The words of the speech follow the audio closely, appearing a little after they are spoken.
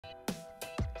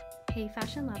Hey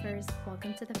fashion lovers,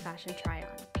 welcome to the Fashion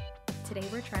Try-On. Today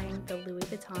we're trying the Louis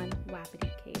Vuitton Wapity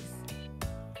case.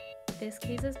 This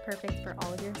case is perfect for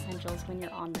all of your essentials when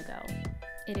you're on the go.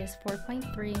 It is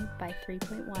 4.3 by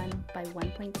 3.1 by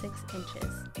 1.6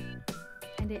 inches,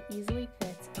 and it easily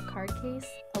fits a card case,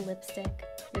 a lipstick,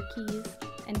 your keys,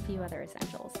 and a few other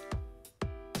essentials.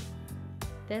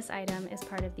 This item is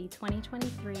part of the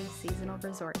 2023 Seasonal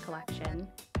Resort Collection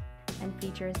and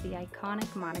features the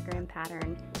iconic monogram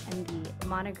pattern and the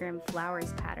monogram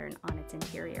flowers pattern on its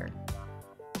interior.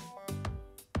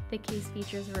 The case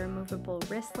features a removable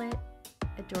wristlet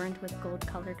adorned with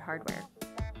gold-colored hardware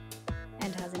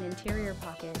and has an interior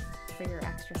pocket for your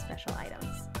extra special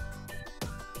items.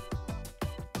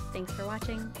 Thanks for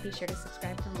watching. Be sure to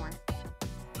subscribe for more.